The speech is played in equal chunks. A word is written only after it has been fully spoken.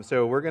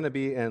So we're going to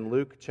be in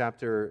Luke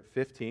chapter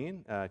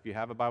 15. If you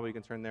have a Bible, you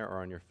can turn there,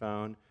 or on your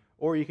phone,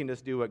 or you can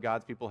just do what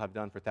God's people have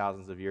done for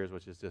thousands of years,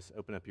 which is just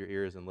open up your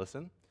ears and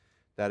listen.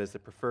 That is the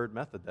preferred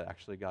method that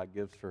actually God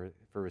gives for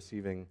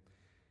receiving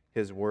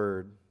His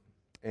Word.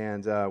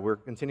 And we're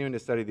continuing to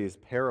study these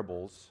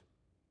parables,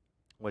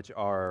 which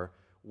are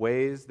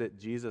ways that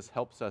Jesus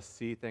helps us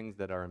see things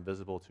that are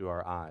invisible to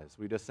our eyes.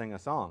 We just sang a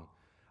song,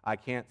 I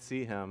can't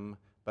see Him,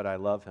 but I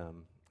love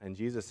Him. And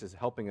Jesus is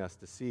helping us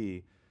to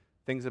see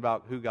things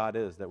about who God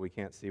is that we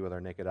can't see with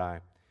our naked eye.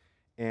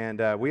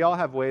 And we all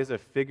have ways of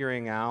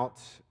figuring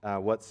out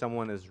what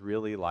someone is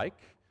really like.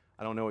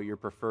 I don't know what your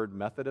preferred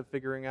method of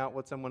figuring out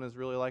what someone is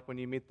really like when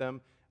you meet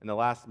them. In the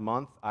last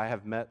month, I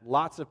have met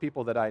lots of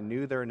people that I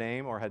knew their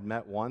name or had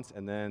met once,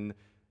 and then,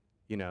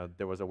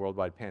 there was a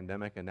worldwide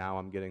pandemic, and now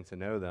I'm getting to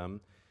know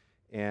them.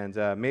 And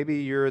maybe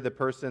you're the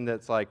person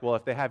that's like, well,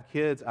 if they have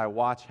kids, I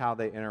watch how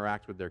they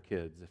interact with their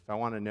kids. If I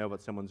want to know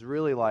what someone's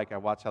really like, I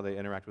watch how they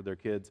interact with their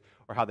kids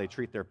or how they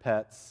treat their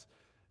pets,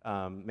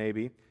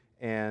 maybe.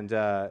 And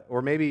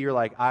or maybe you're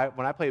like,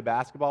 when I play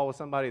basketball with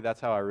somebody, that's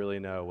how I really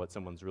know what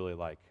someone's really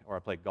like. Or I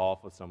play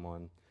golf with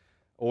someone.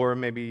 Or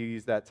maybe you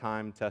use that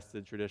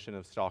time-tested tradition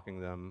of stalking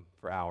them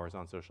for hours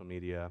on social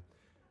media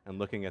and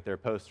looking at their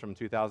posts from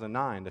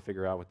 2009 to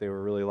figure out what they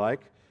were really like.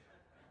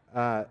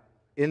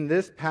 In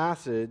this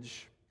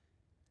passage,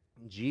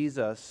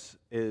 Jesus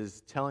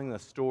is telling a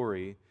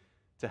story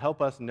to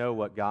help us know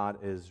what God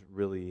is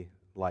really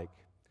like.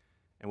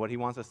 And what he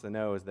wants us to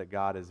know is that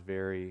God is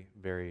very,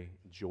 very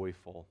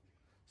joyful.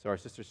 So our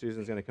sister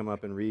Susan's going to come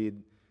up and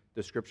read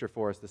the scripture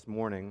for us this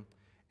morning.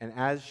 And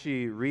as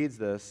she reads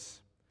this,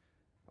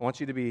 I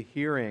want you to be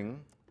hearing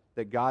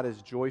that God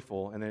is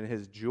joyful, and in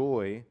his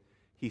joy,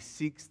 he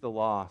seeks the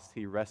lost,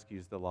 he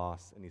rescues the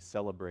lost, and he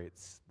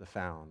celebrates the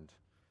found.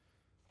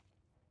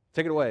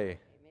 Take it away.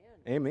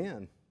 Amen.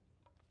 Amen.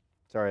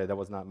 Sorry, that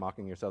was not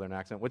mocking your southern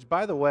accent, which,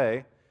 by the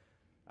way,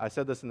 I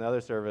said this in the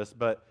other service,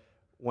 but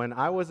when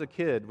I was a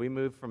kid, we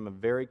moved from a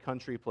very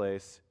country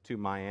place to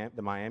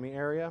the Miami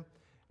area,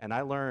 and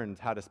I learned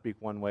how to speak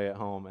one way at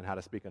home and how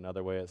to speak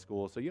another way at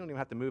school. So you don't even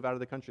have to move out of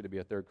the country to be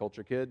a third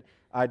culture kid.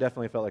 I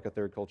definitely felt like a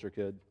third culture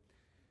kid.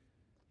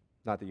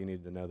 Not that you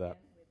needed to know that.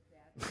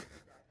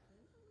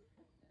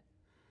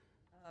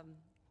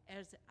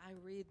 As I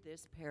read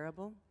this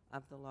parable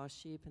of the lost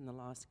sheep and the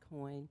lost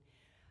coin,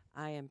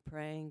 I am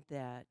praying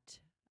that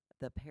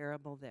the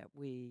parable that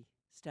we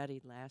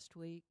studied last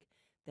week,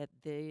 that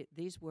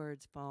these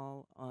words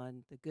fall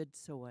on the good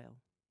soil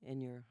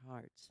in your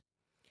hearts.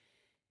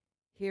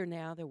 Hear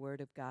now the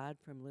word of God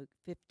from Luke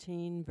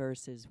 15,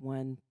 verses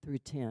 1 through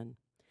 10.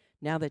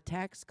 Now the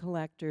tax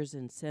collectors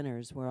and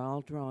sinners were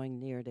all drawing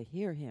near to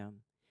hear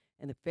him,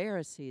 and the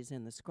Pharisees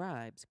and the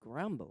scribes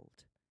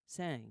grumbled,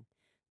 saying,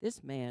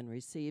 This man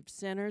receives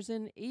sinners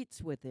and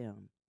eats with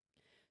them.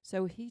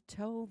 So he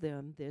told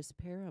them this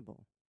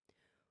parable.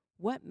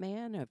 What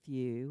man of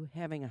you,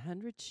 having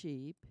 100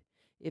 sheep,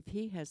 if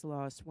he has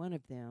lost one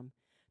of them,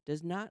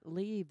 does not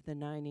leave the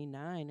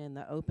 99 in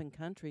the open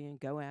country and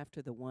go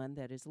after the one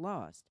that is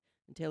lost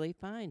until he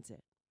finds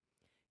it?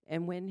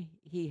 And when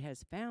he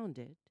has found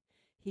it,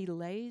 he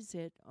lays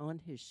it on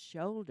his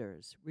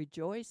shoulders,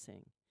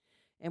 rejoicing.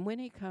 And when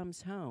he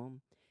comes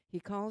home, he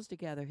calls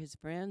together his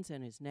friends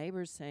and his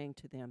neighbors, saying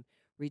to them,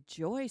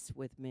 Rejoice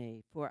with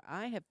me, for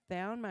I have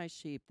found my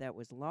sheep that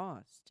was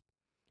lost.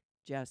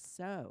 Just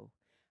so,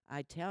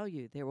 I tell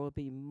you, there will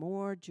be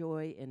more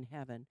joy in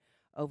heaven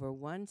over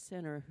one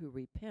sinner who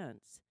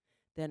repents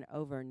than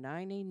over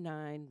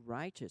 99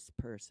 righteous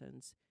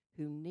persons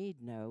who need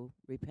no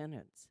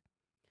repentance.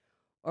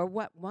 Or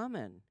what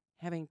woman,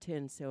 having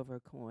 10 silver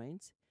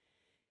coins,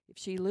 if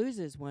she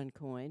loses one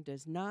coin,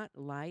 does not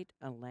light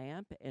a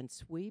lamp and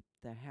sweep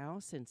the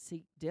house and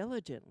seek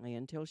diligently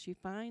until she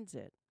finds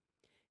it?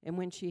 And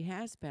when she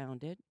has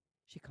found it,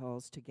 she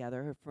calls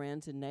together her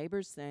friends and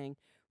neighbors, saying,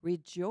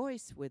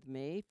 Rejoice with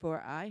me,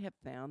 for I have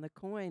found the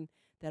coin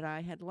that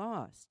I had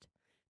lost.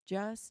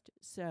 Just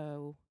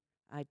so,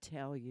 I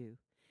tell you,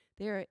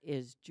 there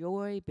is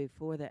joy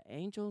before the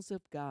angels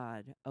of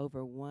God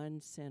over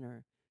one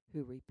sinner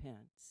who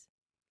repents.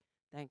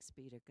 Thanks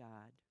be to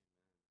God.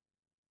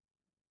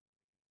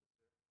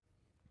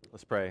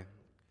 Let's pray.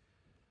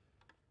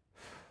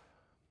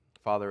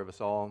 Father of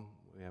us all,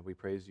 we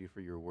praise you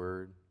for your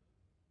word.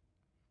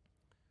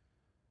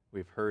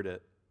 We've heard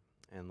it,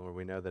 and Lord,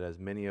 we know that as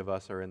many of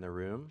us are in the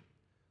room,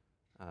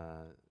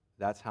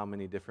 that's how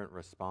many different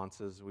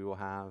responses we will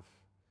have,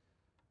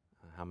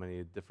 how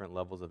many different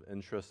levels of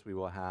interest we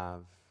will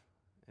have,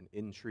 and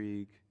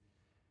intrigue.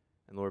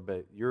 And Lord,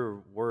 but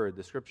your word,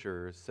 the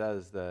scripture,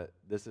 says that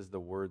this is the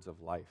words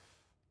of life,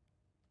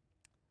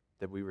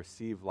 that we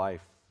receive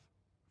life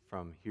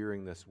from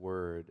hearing this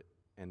word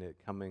and it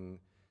coming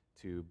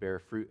to bear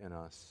fruit in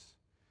us.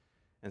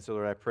 And so,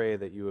 Lord, I pray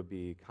that you would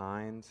be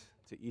kind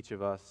to each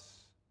of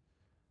us,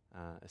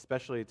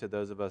 especially to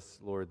those of us,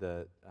 Lord,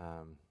 that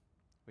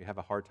we have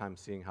a hard time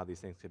seeing how these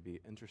things could be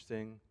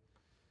interesting.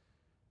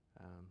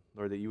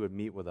 Lord, that you would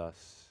meet with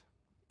us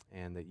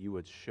and that you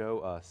would show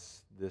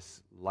us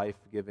this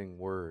life-giving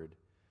word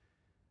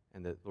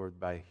And that, Lord,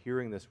 by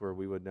hearing this word,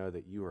 we would know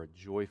that you are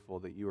joyful,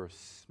 that you are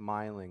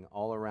smiling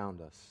all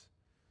around us,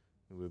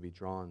 and we would be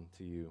drawn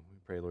to you. We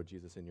pray, Lord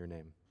Jesus, in your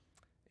name.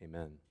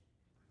 Amen.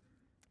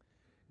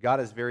 God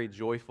is very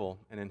joyful,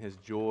 and in his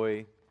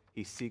joy,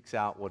 he seeks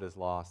out what is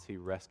lost. He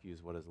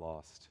rescues what is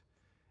lost,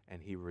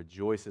 and he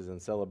rejoices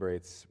and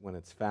celebrates when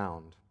it's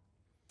found.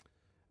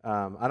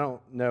 I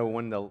don't know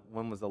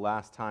when was the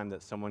last time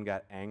that someone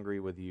got angry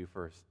with you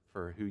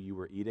for who you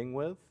were eating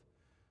with.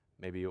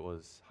 Maybe it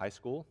was high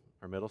school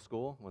or middle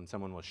school when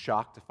someone was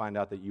shocked to find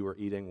out that you were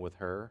eating with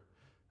her.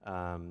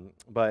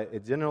 But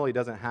it generally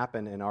doesn't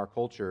happen in our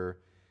culture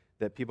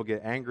that people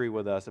get angry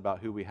with us about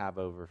who we have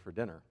over for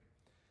dinner.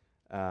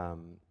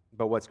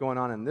 But what's going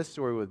on in this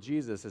story with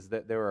Jesus is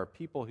that there are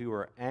people who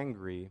are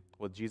angry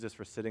with Jesus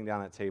for sitting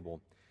down at table.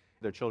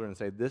 Their children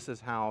say, this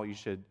is how you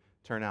should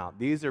turn out.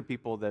 These are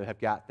people that have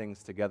got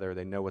things together.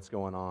 They know what's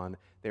going on.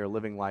 They are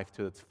living life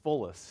to its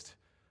fullest.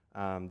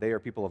 They are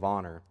people of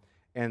honor.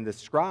 And the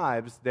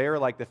scribes, they're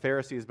like the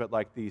Pharisees, but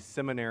like the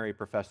seminary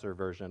professor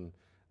version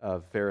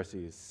of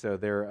Pharisees. So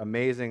they're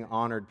amazing,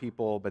 honored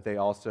people, but they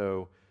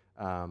also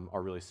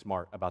are really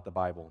smart about the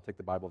Bible, take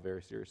the Bible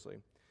very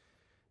seriously.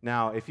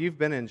 Now, if you've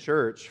been in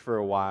church for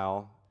a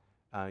while,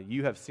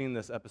 you have seen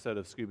this episode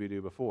of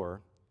Scooby-Doo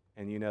before,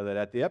 and you know that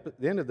at the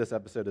end of this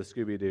episode of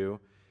Scooby-Doo,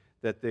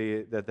 that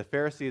the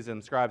Pharisees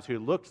and scribes who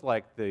looked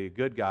like the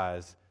good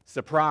guys,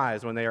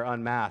 surprised when they are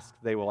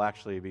unmasked, they will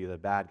actually be the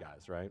bad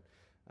guys, right?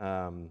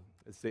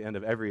 It's the end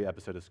of every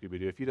episode of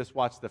Scooby-Doo. If you just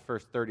watch the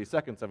first 30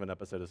 seconds of an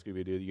episode of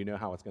Scooby-Doo, you know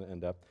how it's going to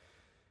end up.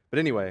 But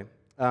anyway,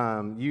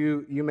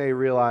 you may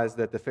realize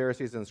that the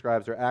Pharisees and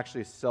scribes are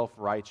actually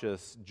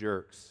self-righteous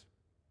jerks.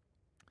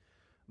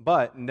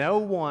 But no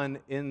one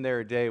in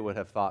their day would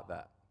have thought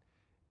that.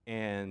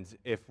 And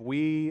if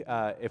we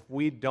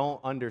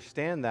don't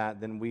understand that,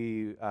 then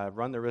we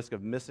run the risk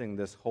of missing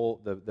this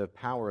the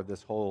power of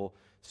this whole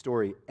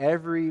story.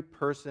 Every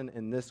person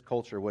in this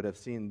culture would have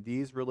seen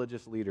these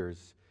religious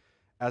leaders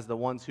as the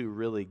ones who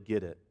really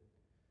get it.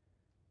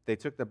 They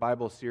took the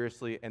Bible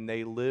seriously, and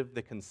they lived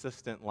the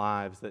consistent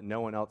lives that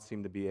no one else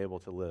seemed to be able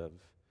to live.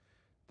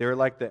 They're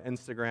like the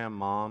Instagram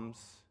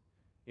moms,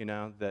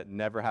 that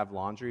never have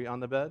laundry on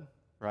the bed,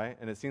 right?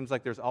 And it seems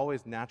like there's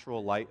always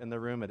natural light in the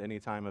room at any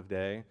time of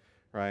day,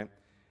 right?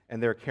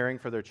 And they're caring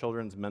for their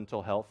children's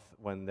mental health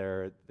when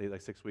they're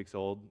like 6 weeks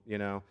old,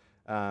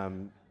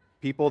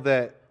 People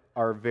that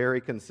are very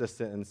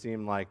consistent and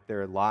seem like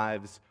their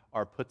lives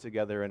are put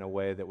together in a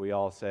way that we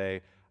all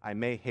say, I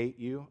may hate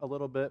you a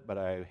little bit, but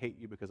I hate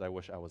you because I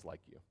wish I was like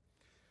you.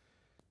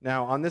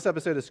 Now, on this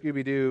episode of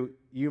Scooby-Doo,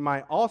 you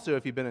might also,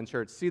 if you've been in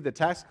church, see the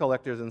tax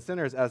collectors and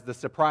sinners as the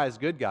surprise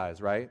good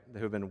guys, right? Who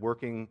have been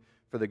working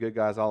for the good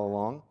guys all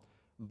along.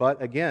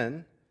 But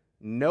again,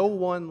 no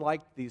one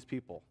liked these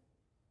people.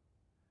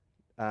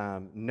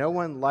 No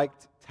one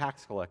liked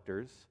tax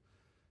collectors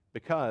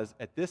because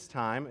at this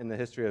time in the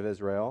history of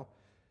Israel,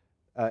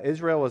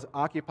 Israel was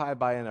occupied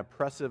by an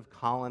oppressive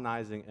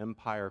colonizing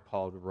empire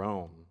called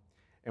Rome.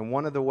 And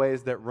one of the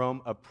ways that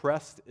Rome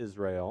oppressed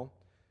Israel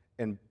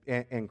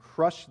and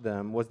crushed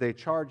them was they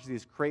charged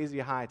these crazy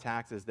high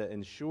taxes that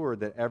ensured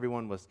that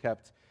everyone was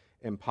kept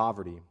in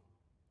poverty.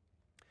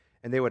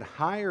 And they would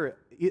hire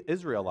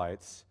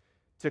Israelites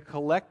to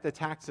collect the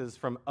taxes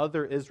from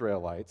other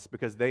Israelites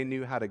because they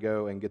knew how to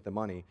go and get the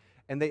money.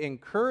 And they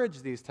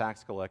encouraged these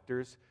tax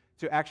collectors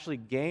to actually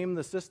game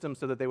the system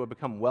so that they would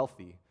become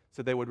wealthy,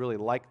 so they would really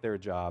like their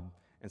job,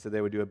 and so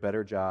they would do a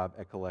better job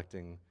at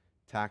collecting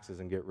taxes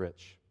and get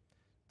rich.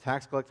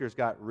 Tax collectors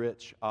got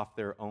rich off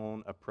their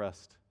own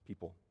oppressed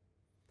people.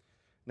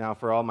 Now,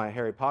 for all my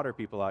Harry Potter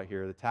people out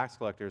here, the tax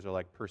collectors are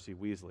like Percy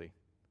Weasley,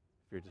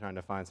 if you're trying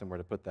to find somewhere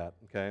to put that,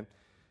 okay?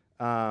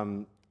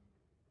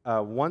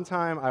 One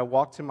time I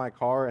walked to my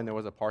car and there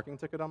was a parking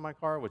ticket on my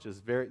car, which is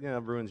very,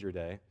 ruins your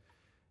day.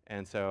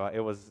 And so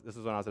this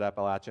was when I was at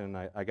Appalachian.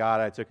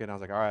 I took it, and I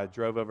was like, all right, I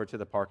drove over to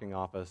the parking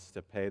office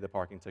to pay the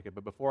parking ticket.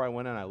 But before I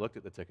went in, I looked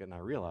at the ticket and I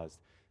realized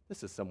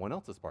this is someone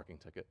else's parking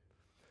ticket.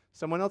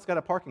 Someone else got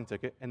a parking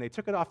ticket and they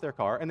took it off their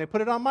car and they put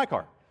it on my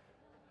car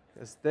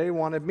because they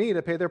wanted me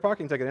to pay their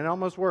parking ticket, and it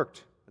almost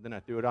worked. But then I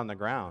threw it on the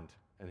ground,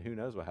 and who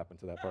knows what happened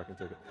to that parking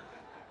ticket.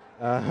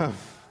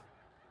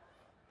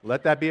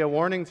 Let that be a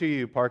warning to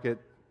you,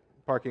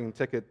 parking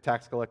ticket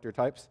tax collector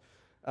types.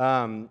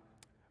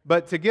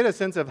 But to get a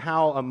sense of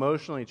how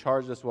emotionally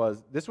charged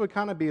this would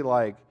kind of be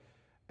like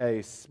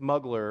a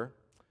smuggler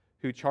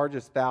who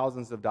charges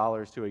thousands of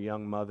dollars to a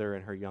young mother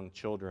and her young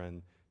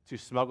children to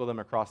smuggle them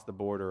across the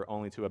border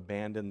only to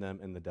abandon them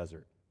in the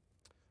desert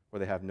where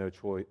they have no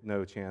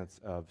chance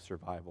of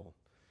survival.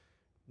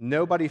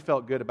 Nobody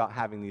felt good about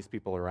having these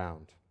people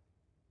around.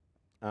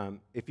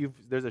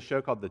 There's a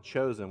show called The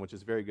Chosen, which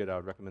is very good. I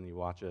would recommend you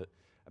watch it,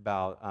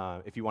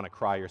 about if you want to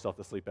cry yourself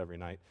to sleep every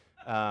night.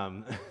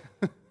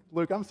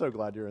 Luke, I'm so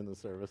glad you're in this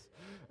service.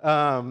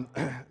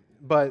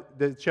 But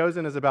The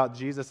Chosen is about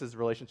Jesus'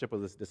 relationship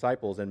with his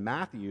disciples. And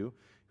Matthew,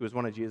 who is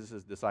one of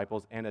Jesus'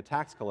 disciples and a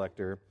tax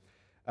collector,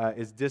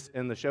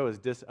 in the show is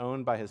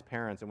disowned by his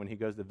parents. And when he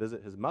goes to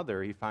visit his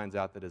mother, he finds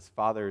out that his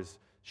father's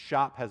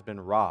shop has been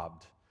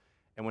robbed.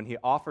 And when he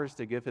offers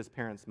to give his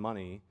parents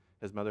money,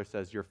 his mother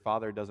says, "Your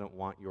father doesn't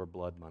want your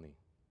blood money."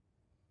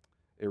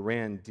 It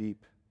ran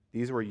deep.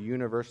 These were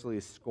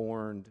universally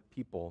scorned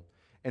people.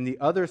 And the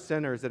other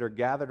sinners that are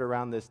gathered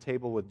around this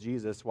table with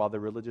Jesus while the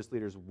religious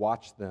leaders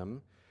watched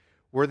them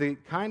were the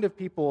kind of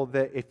people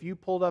that if you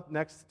pulled up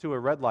next to a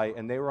red light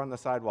and they were on the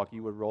sidewalk,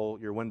 you would roll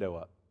your window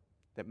up,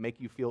 that make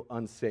you feel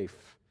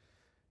unsafe.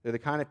 They're the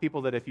kind of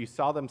people that if you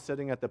saw them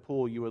sitting at the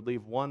pool, you would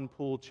leave one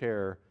pool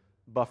chair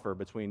buffer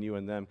between you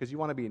and them because you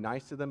want to be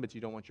nice to them, but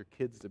you don't want your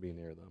kids to be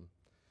near them.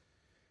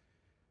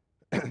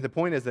 The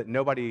point is that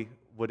nobody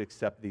would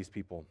accept these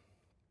people.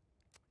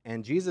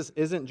 And Jesus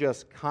isn't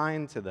just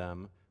kind to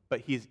them,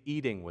 but he's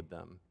eating with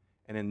them.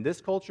 And in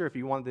this culture, if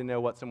you wanted to know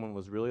what someone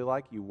was really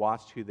like, you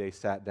watched who they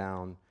sat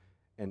down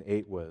and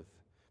ate with.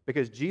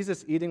 Because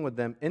Jesus eating with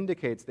them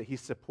indicates that he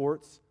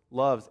supports,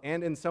 loves,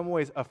 and in some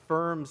ways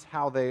affirms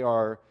how they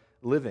are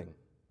living.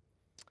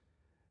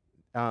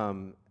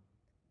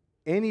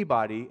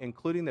 Anybody,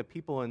 including the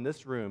people in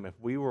this room, if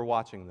we were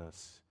watching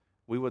this,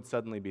 we would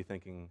suddenly be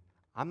thinking,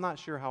 I'm not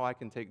sure how I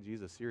can take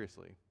Jesus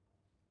seriously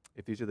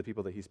if these are the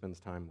people that he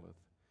spends time with.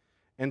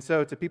 And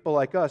so to people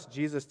like us,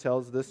 Jesus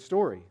tells this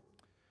story.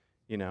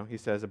 You know, he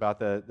says about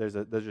there's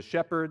a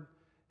shepherd,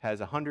 has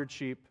 100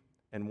 sheep,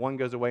 and one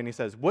goes away, and he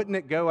says, wouldn't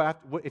it go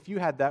after, if you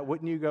had that,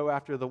 wouldn't you go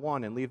after the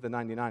one and leave the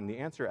 99? And the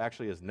answer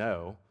actually is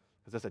no,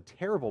 because that's a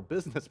terrible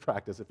business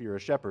practice if you're a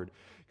shepherd.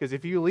 Because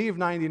if you leave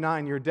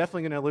 99, you're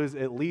definitely going to lose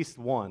at least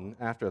one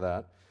after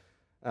that.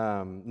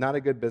 Not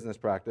a good business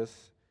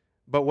practice.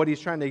 But what he's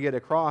trying to get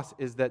across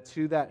is that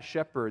to that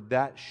shepherd,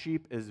 that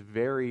sheep is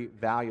very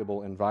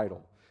valuable and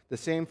vital. The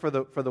same for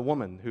the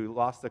woman who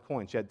lost the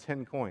coin. She had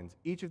 10 coins.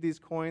 Each of these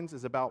coins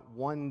is about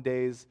 1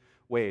 day's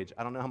wage.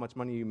 I don't know how much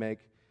money you make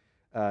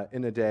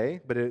in a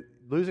day, but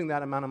losing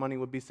that amount of money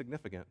would be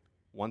significant.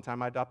 One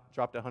time I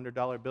dropped a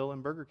 $100 bill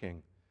in Burger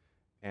King,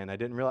 and I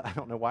didn't realize, I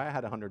don't know why I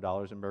had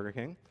 $100 in Burger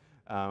King.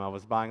 I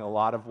was buying a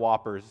lot of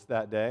Whoppers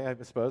that day, I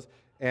suppose,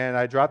 and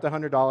I dropped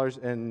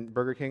 $100 in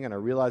Burger King, and I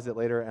realized it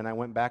later, and I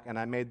went back and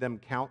I made them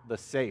count the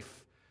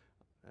safe.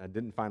 I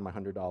didn't find my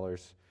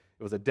 $100.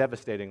 It was a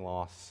devastating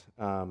loss.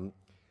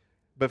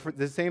 But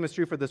the same is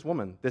true for this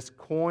woman. This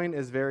coin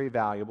is very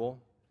valuable.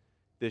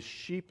 This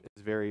sheep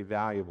is very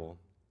valuable.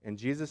 And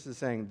Jesus is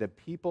saying the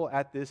people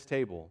at this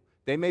table,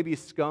 they may be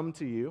scum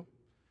to you.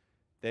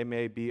 They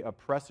may be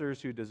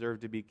oppressors who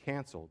deserve to be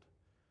canceled.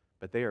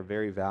 But they are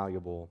very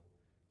valuable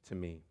to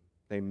me.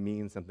 They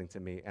mean something to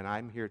me. And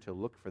I'm here to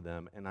look for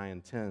them, and I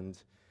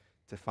intend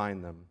to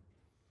find them.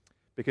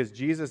 Because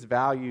Jesus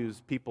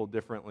values people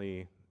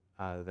differently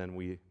than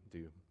we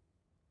do.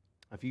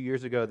 A few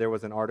years ago, there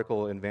was an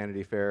article in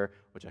Vanity Fair,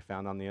 which I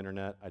found on the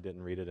internet. I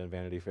didn't read it in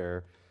Vanity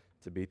Fair,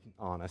 to be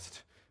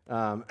honest.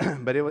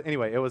 But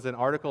anyway, it was an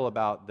article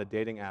about the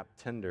dating app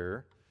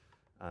Tinder.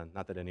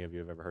 Not that any of you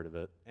have ever heard of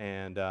it.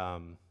 And I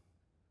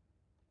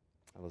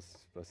was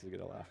supposed to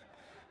get a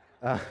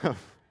laugh.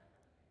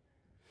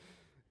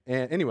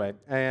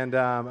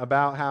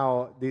 About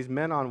how these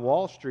men on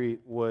Wall Street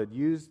would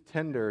use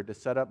Tinder to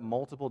set up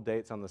multiple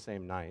dates on the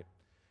same night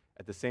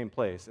at the same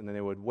place, and then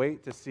they would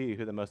wait to see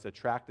who the most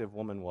attractive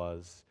woman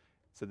was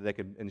so that they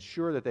could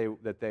ensure that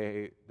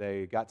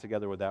they got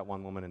together with that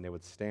one woman and they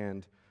would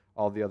stand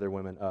all the other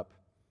women up.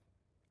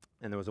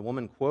 And there was a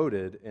woman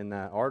quoted in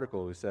that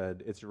article who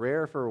said, "It's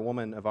rare for a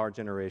woman of our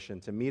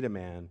generation to meet a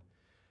man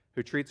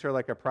who treats her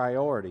like a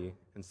priority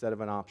instead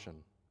of an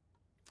option."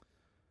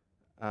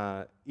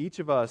 Each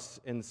of us,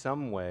 in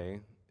some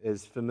way,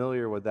 is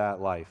familiar with that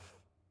life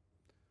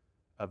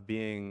of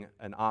being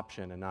an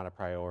option and not a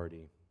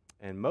priority.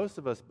 And most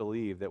of us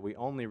believe that we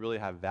only really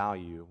have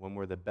value when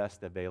we're the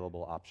best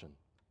available option,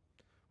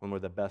 when we're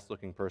the best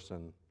looking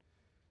person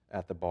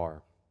at the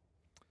bar.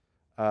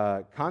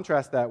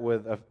 Contrast that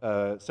with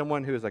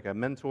someone who is like a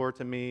mentor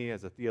to me,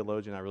 as a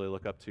theologian I really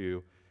look up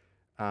to.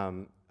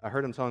 I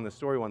heard him telling the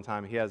story one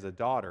time. He has a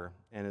daughter,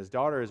 and his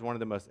daughter is one of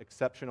the most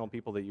exceptional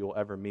people that you'll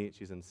ever meet.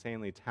 She's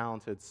insanely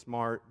talented,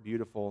 smart,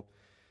 beautiful.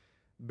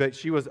 But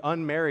she was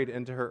unmarried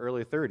into her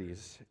early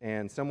 30s,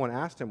 and someone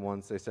asked him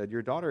once, they said,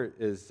 "Your daughter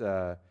is,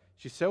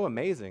 she's so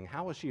amazing.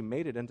 How has she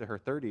made it into her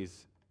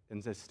 30s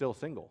and is still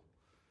single?"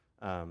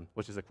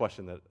 Which is a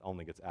question that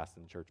only gets asked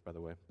in church, by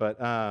the way. But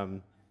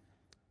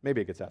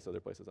maybe it gets asked other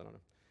places, I don't know.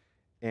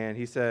 And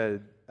he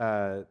said,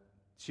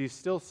 she's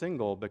still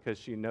single because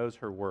she knows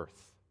her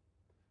worth.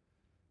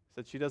 He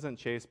said she doesn't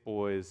chase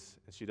boys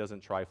and she doesn't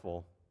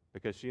trifle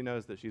because she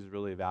knows that she's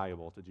really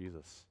valuable to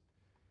Jesus.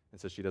 And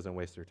so she doesn't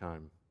waste her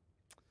time.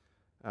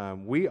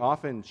 We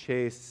often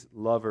chase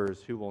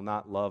lovers who will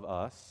not love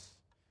us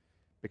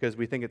because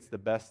we think it's the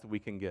best we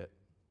can get,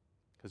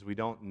 because we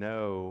don't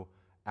know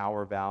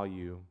our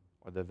value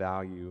or the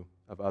value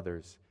of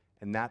others.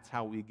 And that's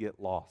how we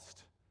get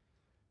lost.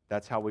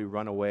 That's how we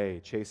run away,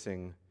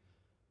 chasing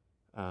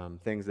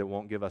things that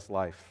won't give us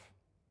life.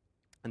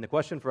 And the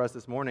question for us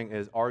this morning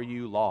is, are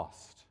you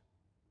lost?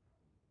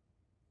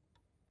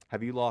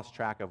 Have you lost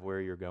track of where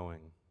you're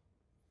going?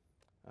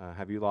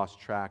 Have you lost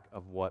track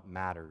of what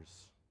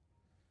matters?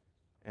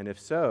 And if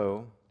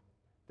so,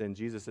 then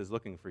Jesus is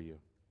looking for you.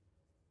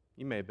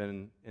 You may have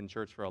been in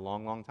church for a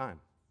long, long time,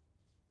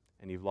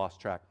 and you've lost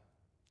track.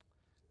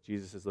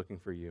 Jesus is looking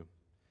for you.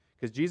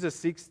 Because Jesus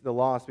seeks the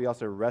lost, but he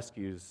also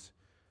rescues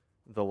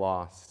the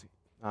lost.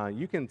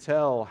 You can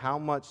tell how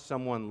much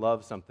someone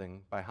loves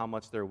something by how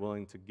much they're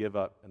willing to give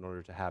up in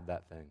order to have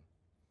that thing.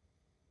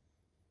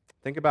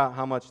 Think about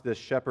how much this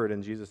shepherd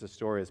in Jesus'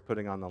 story is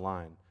putting on the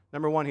line.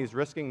 Number one, he's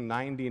risking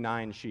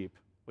 99 sheep,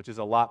 which is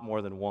a lot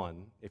more than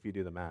one if you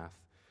do the math.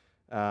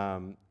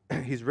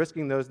 He's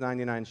risking those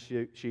 99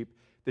 sheep.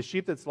 The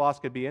sheep that's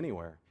lost could be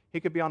anywhere. He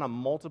could be on a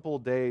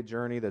multiple-day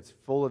journey that's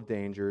full of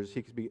dangers.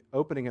 He could be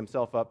opening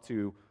himself up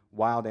to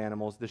wild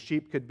animals. The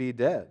sheep could be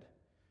dead.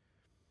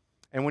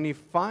 And when he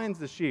finds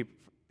the sheep,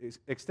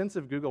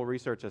 extensive Google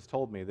research has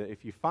told me that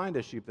if you find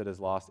a sheep that is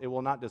lost, it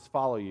will not just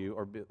follow you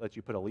or let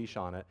you put a leash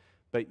on it,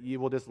 but you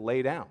will just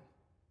lay down.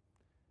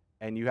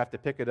 And you have to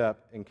pick it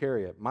up and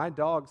carry it. My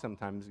dog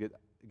sometimes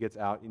gets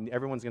out, and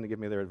everyone's going to give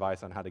me their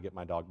advice on how to get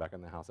my dog back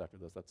in the house after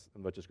this,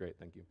 which is great,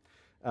 thank you.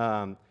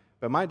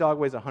 But my dog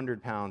weighs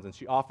 100 pounds, and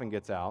she often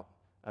gets out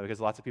because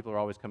lots of people are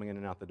always coming in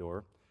and out the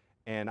door.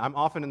 And I'm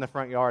often in the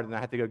front yard, and I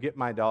have to go get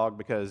my dog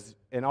because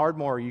in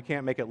Ardmore, you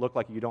can't make it look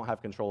like you don't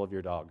have control of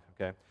your dog,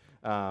 okay?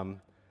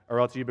 Or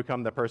else you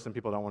become the person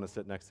people don't want to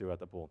sit next to at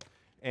the pool.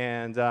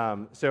 And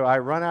so I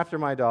run after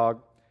my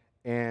dog,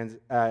 and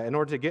in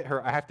order to get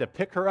her, I have to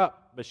pick her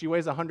up, but she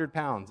weighs 100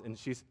 pounds, and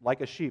she's like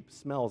a sheep,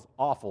 smells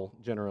awful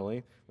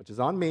generally, which is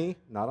on me,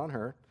 not on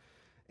her.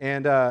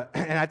 And I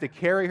have to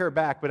carry her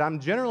back, but I'm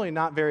generally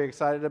not very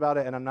excited about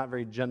it, and I'm not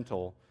very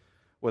gentle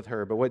with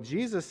her. But what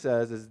Jesus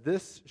says is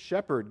this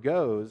shepherd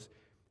goes,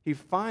 he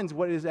finds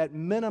what is at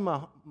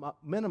minimum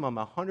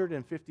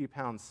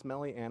 150-pound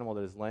smelly animal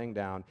that is laying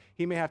down.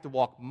 He may have to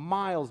walk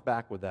miles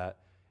back with that,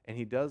 and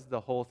he does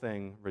the whole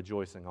thing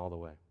rejoicing all the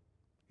way.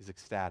 He's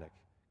ecstatic.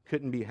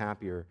 Couldn't be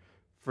happier.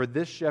 For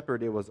this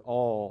shepherd, it was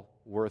all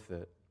worth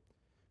it.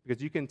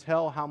 Because you can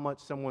tell how much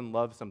someone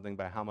loves something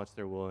by how much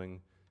they're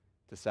willing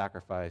to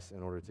sacrifice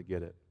in order to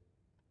get it.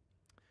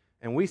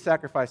 And we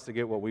sacrifice to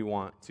get what we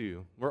want,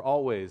 too. We're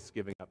always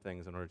giving up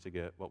things in order to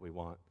get what we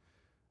want.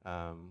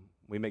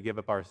 We may give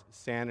up our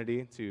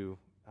sanity to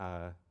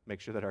make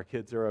sure that our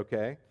kids are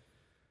okay.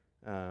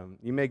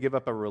 You may give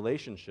up a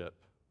relationship,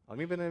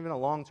 even a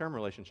long-term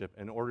relationship,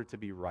 in order to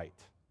be right.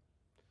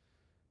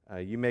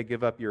 You may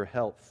give up your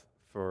health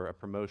for a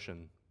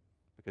promotion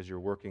because you're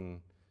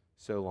working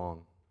so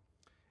long.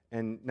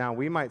 And now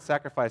we might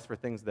sacrifice for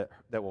things that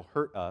will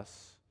hurt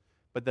us,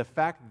 but the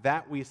fact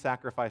that we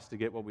sacrifice to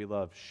get what we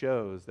love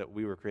shows that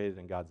we were created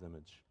in God's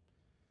image.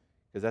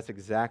 Because that's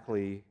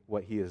exactly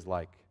what he is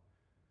like.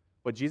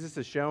 What Jesus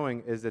is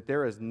showing is that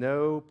there is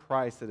no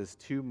price that is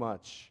too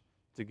much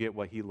to get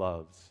what he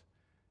loves.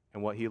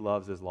 And what he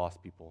loves is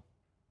lost people.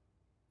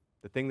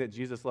 The thing that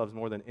Jesus loves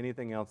more than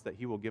anything else that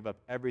he will give up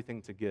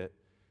everything to get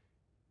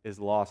is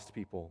lost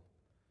people.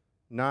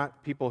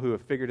 Not people who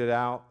have figured it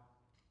out,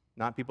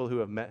 not people who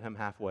have met him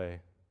halfway,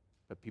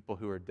 but people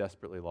who are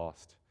desperately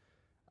lost.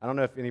 I don't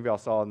know if any of y'all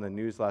saw in the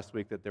news last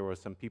week that there were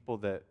some people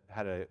that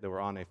were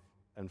on an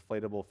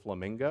inflatable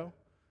flamingo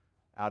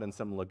out in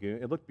some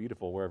lagoon. It looked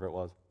beautiful wherever it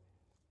was.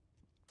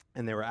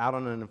 And they were out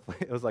on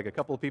it was like a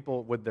couple of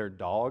people with their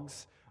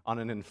dogs on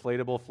an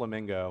inflatable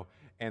flamingo,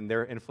 and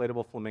their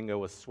inflatable flamingo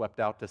was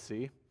swept out to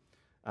sea,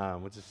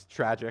 which is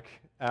tragic,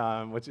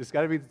 which has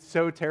got to be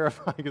so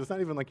terrifying because it's not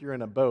even like you're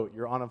in a boat,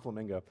 you're on a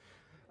flamingo.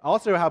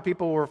 Also, how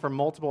people were for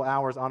multiple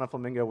hours on a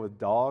flamingo with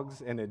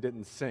dogs and it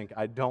didn't sink,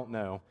 I don't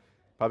know.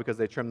 Probably because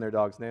they trim their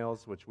dog's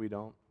nails, which we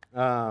don't.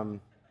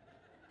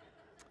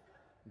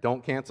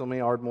 Don't cancel me,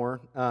 Ardmore.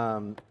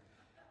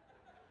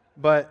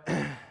 But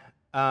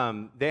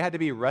they had to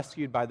be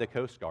rescued by the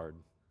Coast Guard,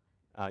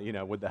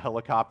 with the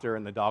helicopter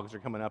and the dogs are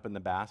coming up in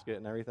the basket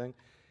and everything.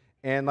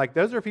 And,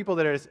 those are people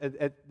that are,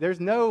 there's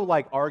no,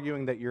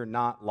 arguing that you're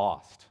not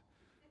lost.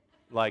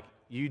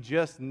 You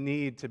just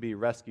need to be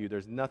rescued.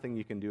 There's nothing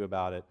you can do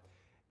about it.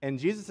 And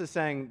Jesus is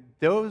saying,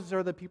 those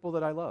are the people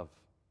that I love.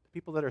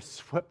 People that are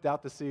swept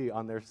out to sea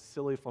on their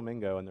silly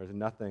flamingo, and there's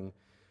nothing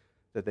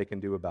that they can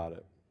do about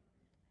it.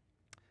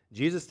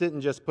 Jesus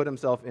didn't just put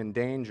himself in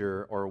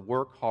danger or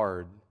work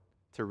hard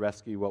to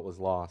rescue what was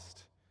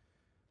lost,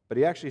 but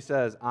he actually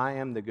says, I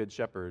am the good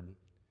shepherd,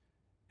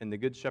 and the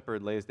good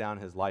shepherd lays down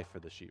his life for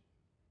the sheep.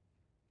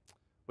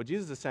 What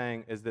Jesus is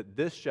saying is that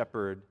this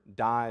shepherd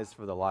dies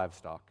for the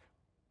livestock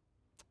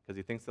because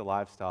he thinks the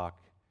livestock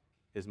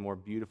is more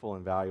beautiful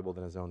and valuable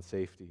than his own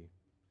safety.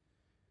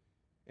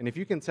 And if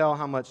you can tell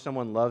how much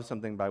someone loves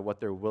something by what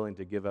they're willing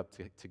to give up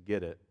to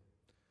get it,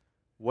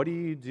 what do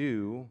you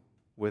do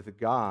with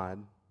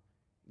God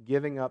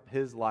giving up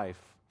his life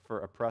for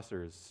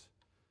oppressors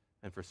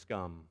and for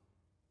scum?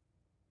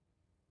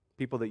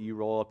 People that you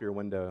roll up your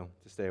window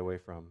to stay away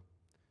from.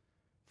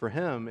 For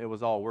him, it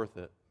was all worth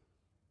it.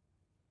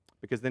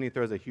 Because then he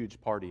throws a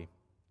huge party.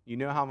 You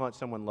know how much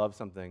someone loves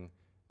something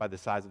by the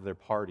size of their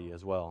party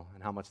as well,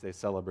 and how much they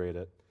celebrate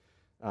it,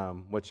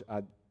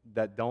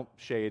 that don't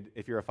shade,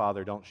 if you're a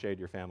father, don't shade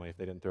your family if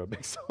they didn't throw a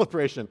big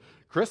celebration.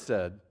 Chris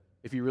said,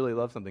 if you really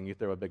love something, you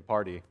throw a big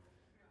party.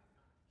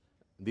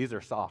 These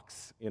are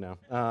socks,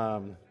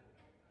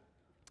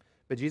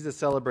 But Jesus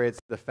celebrates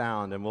the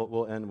found, and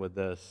we'll end with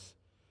this.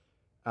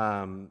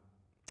 Have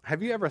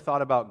you ever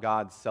thought about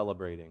God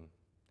celebrating?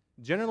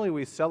 Generally,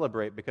 we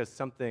celebrate because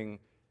something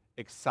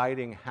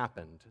exciting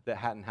happened that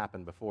hadn't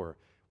happened before.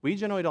 We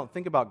generally don't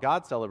think about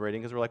God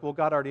celebrating because we're like, well,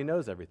 God already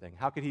knows everything.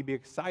 How could he be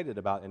excited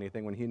about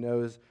anything when he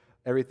knows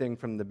everything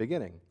from the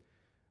beginning?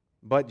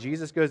 But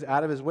Jesus goes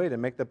out of his way to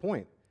make the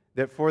point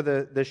that for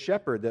the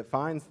shepherd that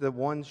finds the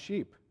one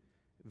sheep,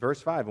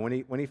 verse 5,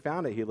 when he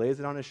found it, he lays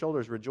it on his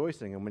shoulders,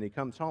 rejoicing. And when he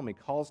comes home, he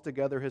calls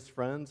together his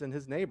friends and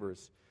his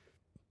neighbors,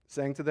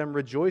 saying to them,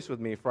 rejoice with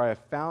me, for I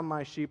have found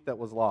my sheep that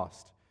was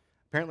lost.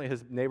 Apparently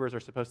his neighbors are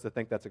supposed to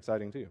think that's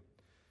exciting too.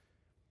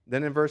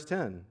 Then in verse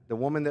 10, the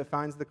woman that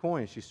finds the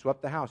coin, she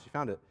swept the house, she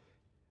found it.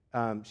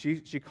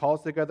 She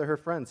calls together her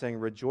friends, saying,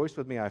 rejoice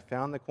with me, I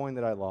found the coin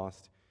that I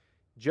lost.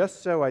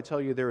 Just so I tell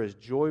you, there is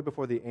joy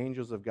before the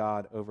angels of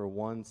God over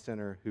one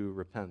sinner who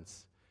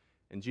repents.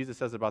 And Jesus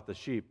says about the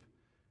sheep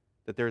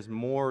that there's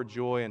more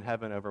joy in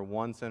heaven over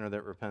one sinner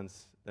that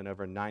repents than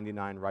over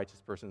 99 righteous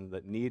persons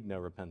that need no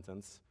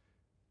repentance.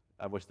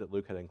 I wish that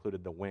Luke had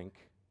included the wink,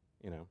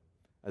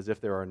 as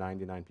if there are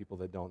 99 people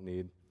that don't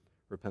need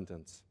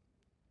repentance.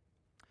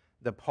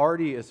 The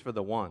party is for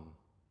the one.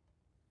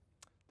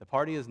 The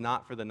party is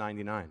not for the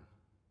 99.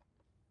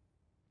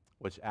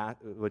 Which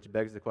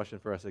begs the question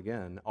for us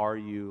again, are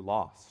you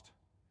lost?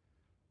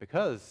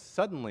 Because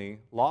suddenly,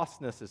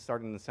 lostness is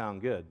starting to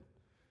sound good.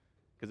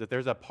 Because if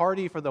there's a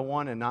party for the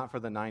one and not for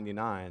the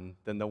 99,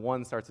 then the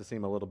one starts to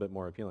seem a little bit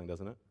more appealing,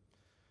 doesn't it?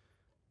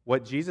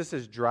 What Jesus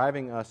is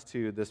driving us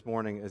to this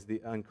morning is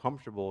the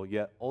uncomfortable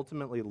yet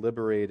ultimately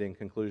liberating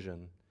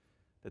conclusion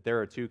that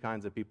there are two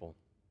kinds of people.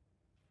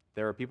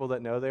 There are people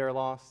that know they are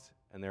lost,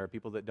 and there are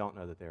people that don't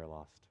know that they are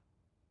lost.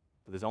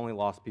 But there's only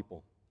lost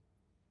people.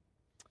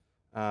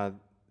 A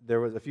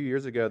few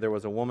years ago, there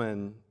was a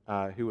woman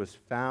who was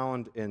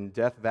found in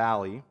Death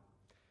Valley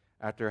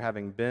after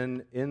having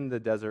been in the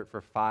desert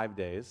for 5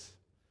 days.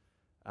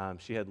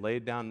 She had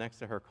laid down next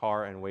to her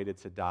car and waited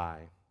to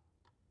die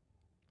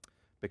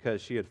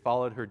because she had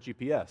followed her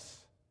GPS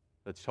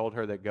that told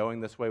her that going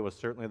this way was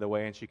certainly the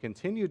way, and she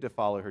continued to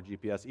follow her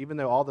GPS, even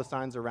though all the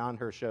signs around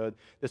her showed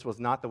this was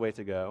not the way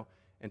to go,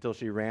 until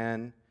she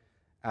ran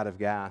out of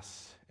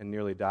gas and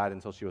nearly died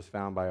until she was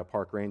found by a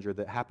park ranger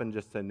that happened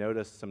just to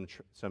notice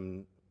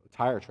some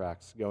tire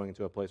tracks going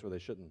into a place where they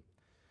shouldn't.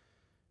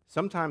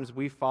 Sometimes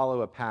we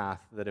follow a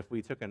path that if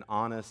we took an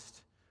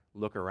honest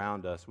look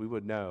around us, we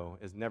would know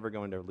is never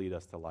going to lead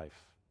us to life.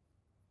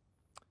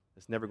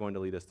 It's never going to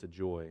lead us to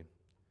joy.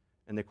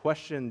 And the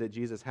question that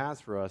Jesus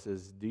has for us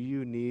is, do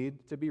you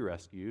need to be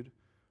rescued,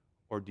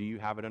 or do you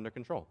have it under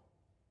control?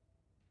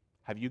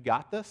 Have you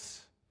got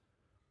this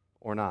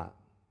or not?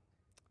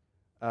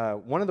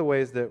 One of the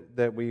ways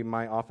that we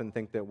might often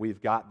think that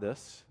we've got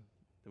this,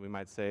 that we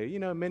might say,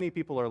 many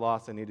people are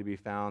lost and need to be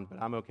found,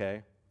 but I'm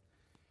okay,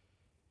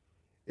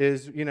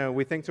 is,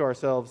 we think to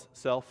ourselves,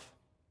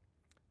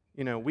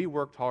 we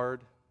worked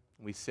hard,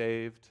 we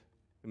saved,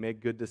 we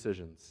made good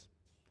decisions.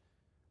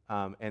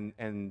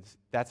 And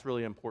that's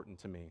really important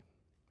to me.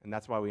 And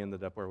that's why we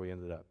ended up where we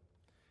ended up.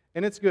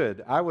 And it's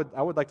good. I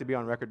would like to be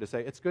on record to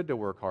say it's good to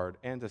work hard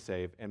and to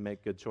save and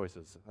make good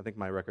choices. I think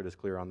my record is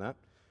clear on that.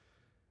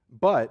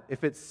 But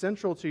if it's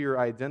central to your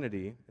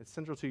identity, it's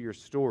central to your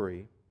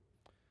story,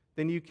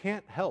 then you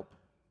can't help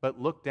but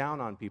look down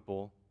on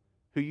people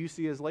who you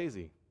see as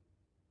lazy.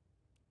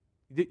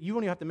 You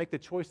don't even have to make the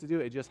choice to do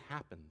it. It just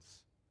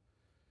happens.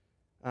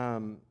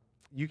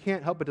 You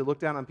can't help but to look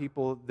down on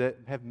people that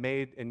have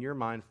made, in your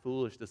mind,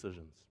 foolish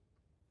decisions.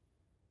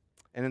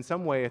 And in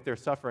some way, if they're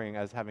suffering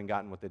as having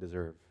gotten what they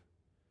deserve.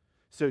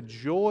 So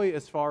joy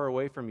is far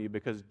away from you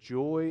because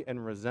joy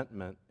and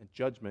resentment and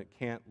judgment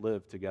can't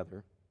live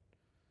together.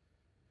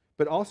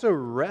 But also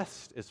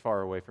rest is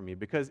far away from you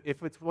because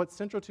if it's what's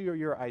central to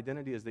your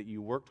identity is that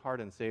you worked hard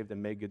and saved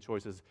and made good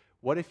choices,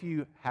 what if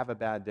you have a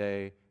bad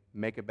day,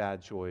 make a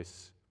bad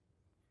choice,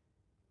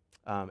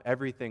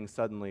 everything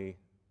suddenly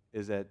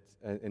is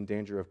in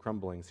danger of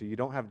crumbling. So you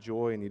don't have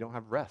joy and you don't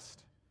have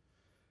rest.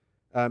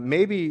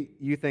 Maybe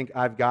you think,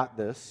 I've got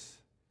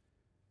this,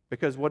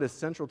 because what is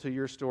central to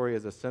your story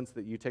is a sense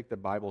that you take the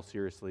Bible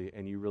seriously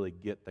and you really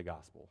get the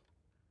gospel.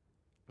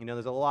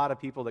 There's a lot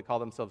of people that call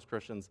themselves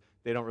Christians.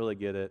 They don't really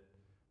get it,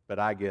 but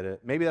I get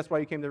it. Maybe that's why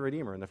you came to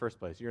Redeemer in the first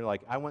place. You're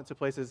like, I went to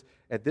places,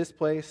 at this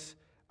place,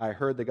 I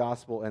heard the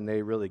gospel and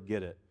they really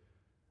get it.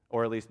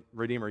 Or at least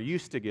Redeemer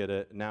used to get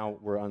it. Now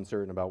we're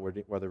uncertain about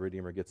whether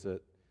Redeemer gets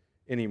it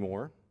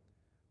anymore.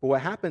 But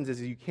what happens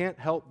is you can't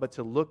help but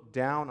to look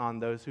down on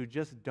those who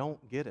just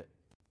don't get it.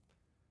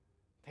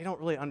 They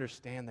don't really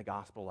understand the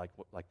gospel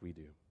like we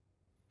do.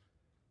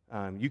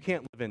 You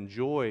can't live in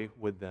joy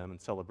with them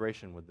and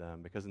celebration with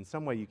them because in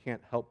some way you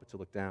can't help but to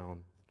look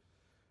down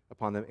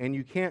upon them. And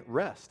you can't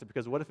rest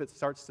because what if it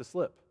starts to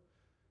slip?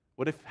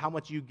 What if how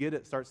much you get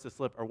it starts to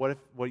slip? Or what if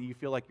what you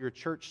feel like your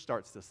church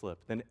starts to slip?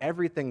 Then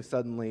everything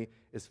suddenly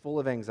is full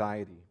of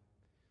anxiety.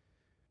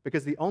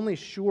 Because the only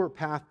sure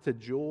path to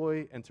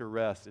joy and to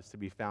rest is to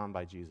be found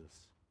by Jesus.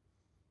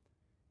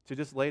 To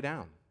just lay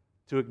down,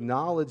 to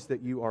acknowledge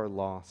that you are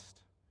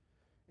lost,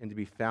 and to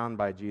be found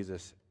by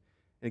Jesus.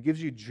 And it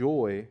gives you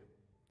joy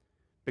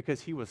because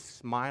he was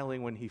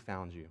smiling when he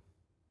found you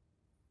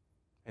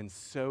and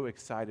so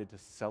excited to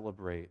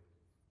celebrate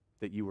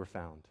that you were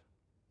found.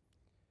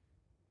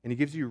 And he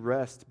gives you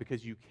rest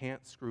because you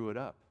can't screw it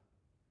up.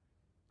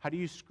 How do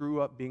you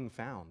screw up being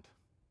found,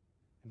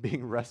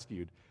 being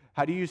rescued?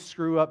 How do you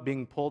screw up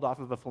being pulled off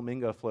of a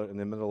flamingo float in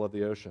the middle of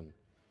the ocean?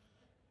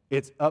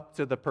 It's up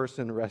to the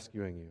person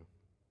rescuing you.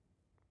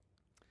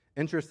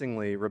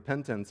 Interestingly,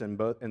 repentance in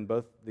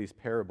both these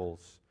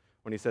parables,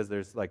 when he says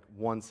there's like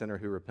one sinner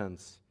who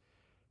repents,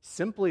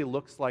 simply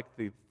looks like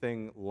the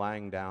thing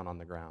lying down on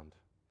the ground.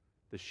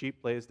 The sheep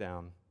lays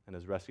down and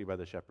is rescued by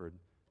the shepherd.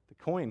 The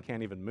coin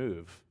can't even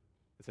move.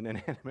 It's an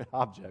inanimate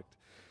object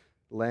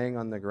laying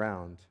on the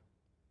ground.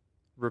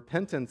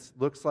 Repentance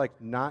looks like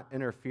not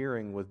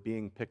interfering with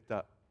being picked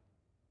up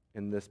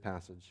in this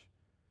passage.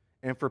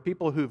 And for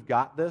people who've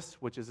got this,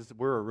 which is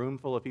we're a room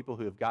full of people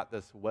who have got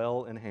this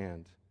well in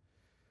hand,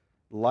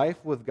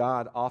 life with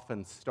God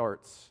often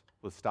starts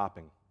with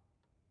stopping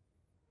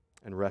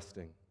and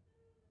resting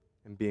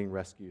and being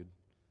rescued.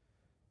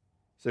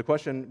 So the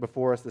question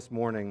before us this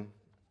morning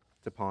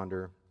to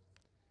ponder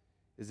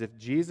is, if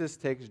Jesus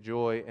takes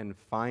joy in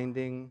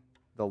finding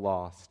the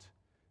lost,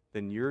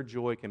 then your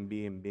joy can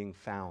be in being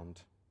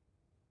found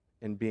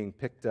and being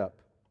picked up.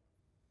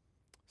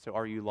 So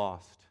are you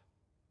lost?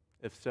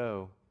 If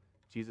so,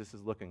 Jesus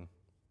is looking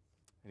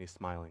and he's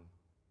smiling.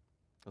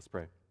 Let's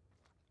pray.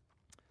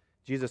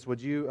 Jesus,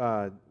 would you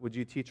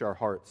teach our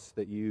hearts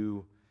that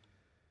you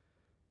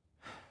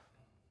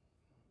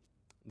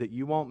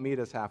won't meet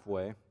us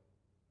halfway,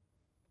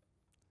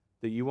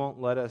 that you won't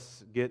let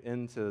us get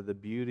into the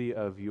beauty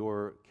of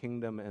your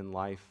kingdom and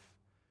life,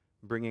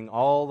 bringing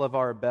all of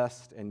our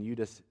best and you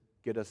just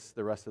get us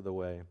the rest of the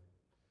way.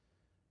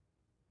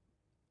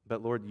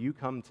 But Lord, you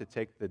come to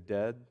take the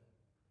dead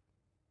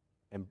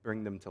and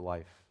bring them to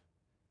life.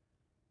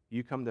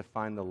 You come to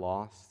find the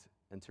lost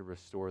and to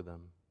restore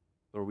them.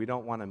 Lord, we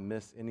don't want to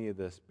miss any of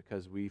this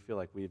because we feel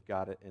like we've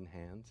got it in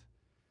hand.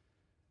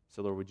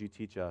 So Lord, would you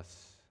teach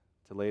us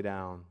to lay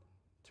down,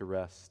 to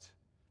rest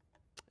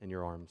in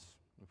your arms?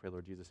 We pray,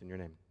 Lord Jesus, in your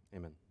name.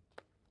 Amen.